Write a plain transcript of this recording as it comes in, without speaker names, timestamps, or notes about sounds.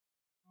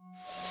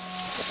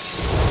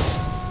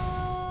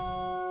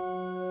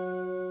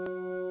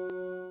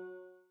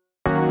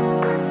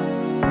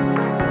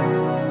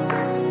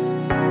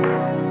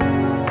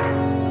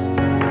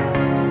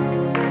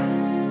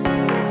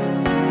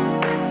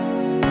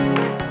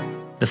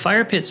The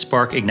Fire Pit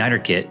Spark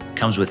Igniter Kit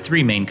comes with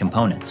three main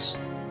components: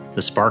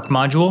 the spark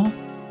module,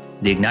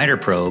 the igniter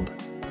probe,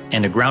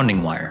 and a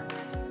grounding wire.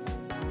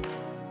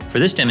 For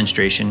this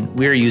demonstration,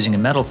 we are using a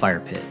metal fire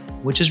pit,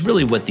 which is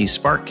really what these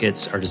spark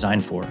kits are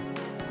designed for.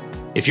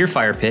 If your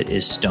fire pit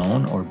is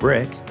stone or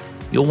brick,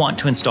 you'll want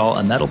to install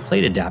a metal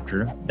plate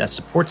adapter that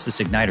supports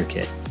this igniter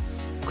kit.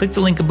 Click the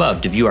link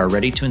above to view our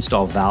ready to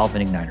install valve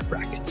and igniter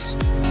brackets.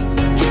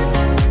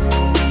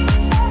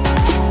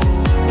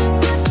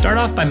 Start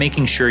off by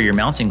making sure your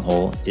mounting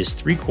hole is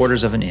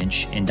 3/4 of an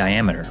inch in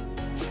diameter.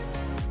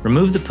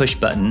 Remove the push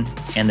button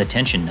and the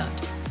tension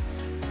nut.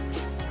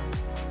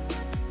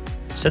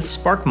 Set the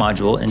spark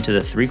module into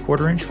the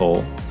 3/4 inch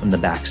hole from the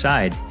back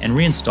side and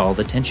reinstall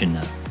the tension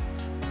nut.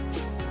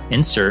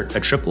 Insert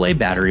a AAA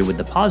battery with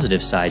the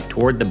positive side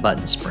toward the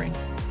button spring.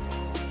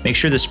 Make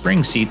sure the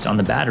spring seats on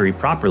the battery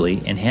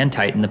properly and hand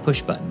tighten the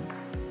push button.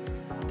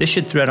 This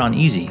should thread on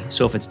easy,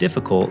 so if it's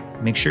difficult,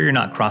 make sure you're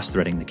not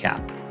cross-threading the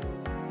cap.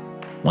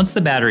 Once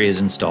the battery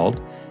is installed,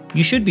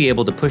 you should be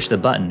able to push the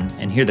button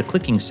and hear the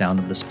clicking sound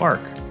of the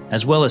spark,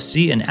 as well as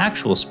see an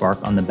actual spark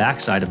on the back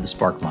side of the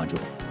spark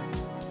module.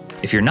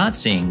 If you're not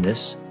seeing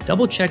this,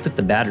 double check that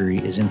the battery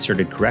is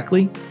inserted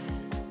correctly,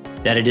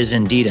 that it is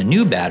indeed a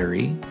new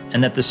battery,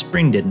 and that the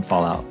spring didn't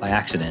fall out by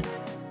accident.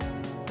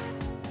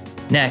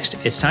 Next,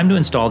 it's time to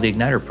install the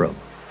igniter probe.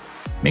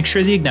 Make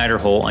sure the igniter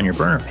hole on your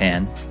burner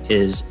pan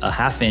is a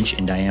 1/2 inch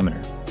in diameter.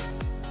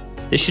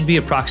 This should be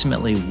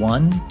approximately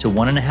 1 to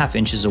 1.5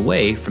 inches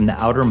away from the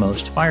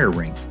outermost fire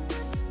ring,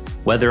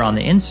 whether on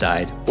the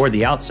inside or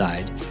the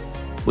outside,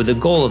 with the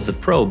goal of the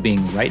probe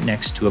being right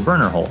next to a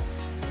burner hole.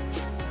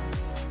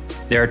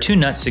 There are two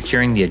nuts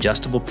securing the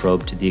adjustable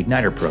probe to the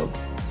igniter probe.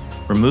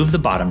 Remove the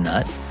bottom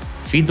nut,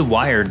 feed the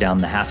wire down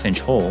the 1/2 inch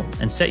hole,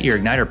 and set your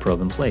igniter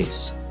probe in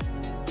place.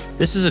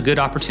 This is a good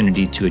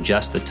opportunity to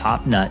adjust the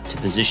top nut to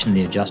position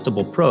the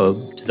adjustable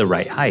probe to the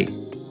right height,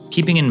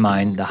 keeping in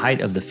mind the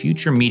height of the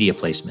future media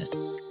placement.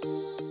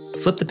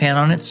 Flip the pan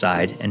on its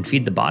side and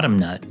feed the bottom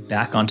nut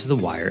back onto the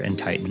wire and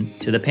tighten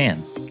to the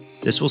pan.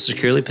 This will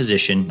securely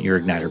position your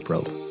igniter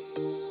probe.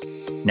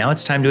 Now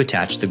it's time to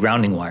attach the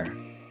grounding wire.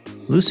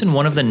 Loosen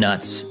one of the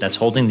nuts that's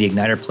holding the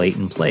igniter plate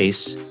in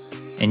place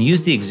and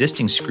use the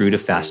existing screw to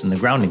fasten the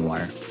grounding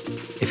wire.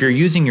 If you're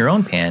using your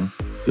own pan,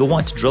 you'll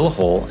want to drill a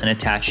hole and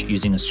attach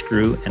using a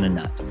screw and a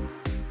nut.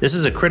 This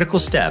is a critical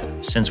step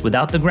since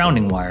without the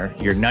grounding wire,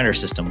 your igniter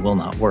system will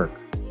not work.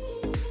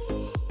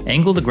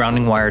 Angle the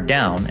grounding wire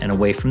down and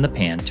away from the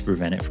pan to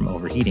prevent it from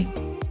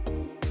overheating.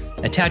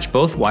 Attach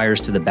both wires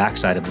to the back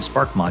side of the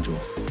spark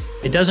module.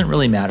 It doesn't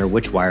really matter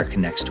which wire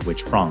connects to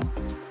which prong.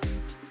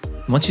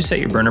 Once you set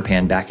your burner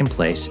pan back in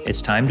place,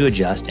 it's time to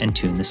adjust and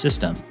tune the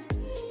system.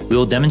 We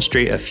will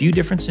demonstrate a few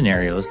different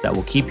scenarios that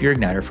will keep your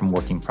igniter from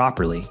working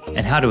properly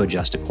and how to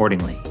adjust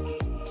accordingly.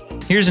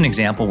 Here's an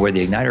example where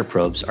the igniter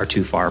probes are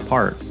too far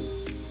apart.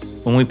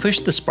 When we push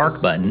the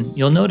spark button,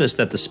 you'll notice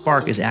that the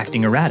spark is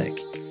acting erratic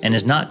and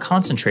is not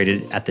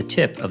concentrated at the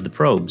tip of the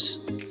probes.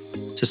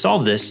 To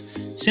solve this,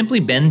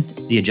 simply bend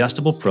the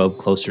adjustable probe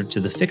closer to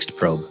the fixed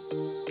probe.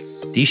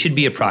 These should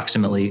be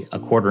approximately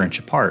 1/4 inch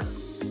apart.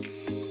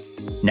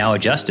 Now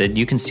adjusted,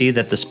 you can see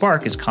that the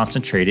spark is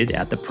concentrated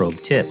at the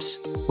probe tips,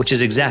 which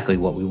is exactly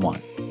what we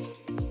want.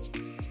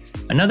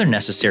 Another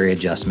necessary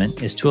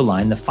adjustment is to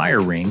align the fire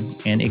ring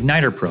and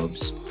igniter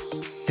probes.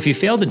 If you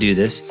fail to do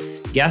this,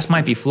 gas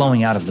might be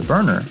flowing out of the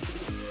burner,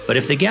 but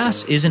if the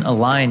gas isn't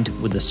aligned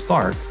with the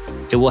spark,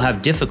 it will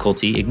have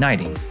difficulty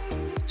igniting.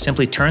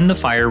 Simply turn the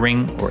fire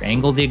ring or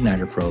angle the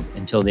igniter probe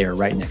until they are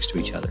right next to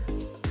each other.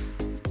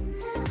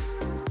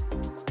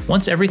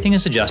 Once everything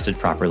is adjusted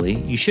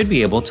properly, you should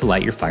be able to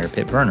light your fire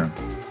pit burner.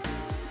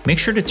 Make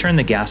sure to turn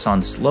the gas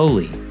on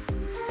slowly.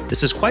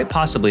 This is quite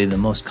possibly the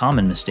most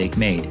common mistake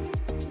made.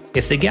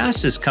 If the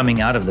gas is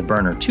coming out of the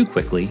burner too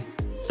quickly,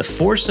 the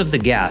force of the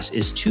gas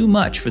is too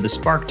much for the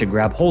spark to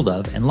grab hold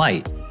of and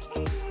light.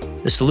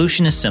 The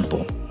solution is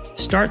simple.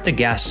 Start the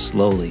gas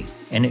slowly,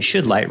 and it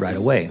should light right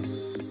away.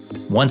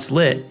 Once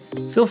lit,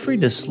 feel free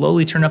to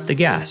slowly turn up the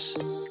gas.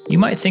 You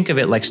might think of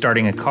it like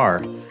starting a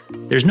car.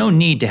 There's no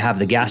need to have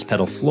the gas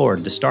pedal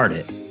floored to start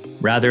it.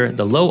 Rather,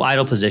 the low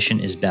idle position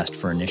is best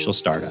for initial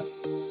startup.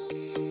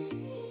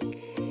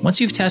 Once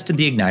you've tested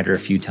the igniter a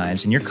few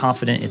times and you're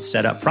confident it's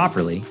set up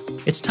properly,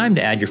 it's time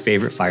to add your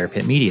favorite fire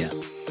pit media.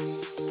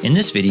 In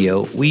this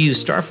video, we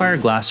use Starfire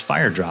glass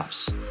fire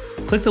drops.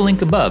 Click the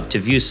link above to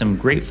view some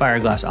great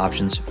fireglass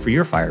options for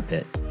your fire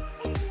pit.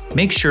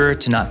 Make sure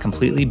to not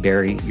completely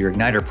bury your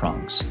igniter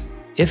prongs.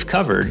 If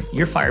covered,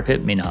 your fire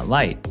pit may not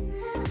light.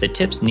 The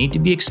tips need to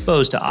be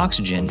exposed to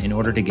oxygen in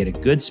order to get a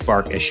good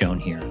spark as shown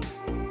here.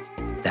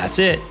 That's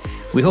it.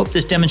 We hope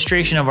this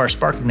demonstration of our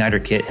spark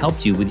igniter kit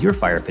helped you with your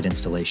fire pit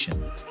installation.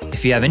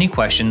 If you have any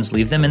questions,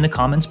 leave them in the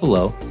comments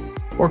below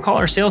or call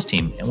our sales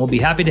team and we'll be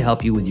happy to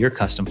help you with your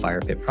custom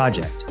fire pit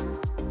project.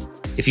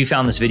 If you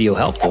found this video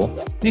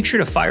helpful, make sure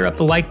to fire up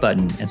the like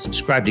button and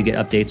subscribe to get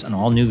updates on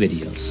all new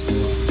videos.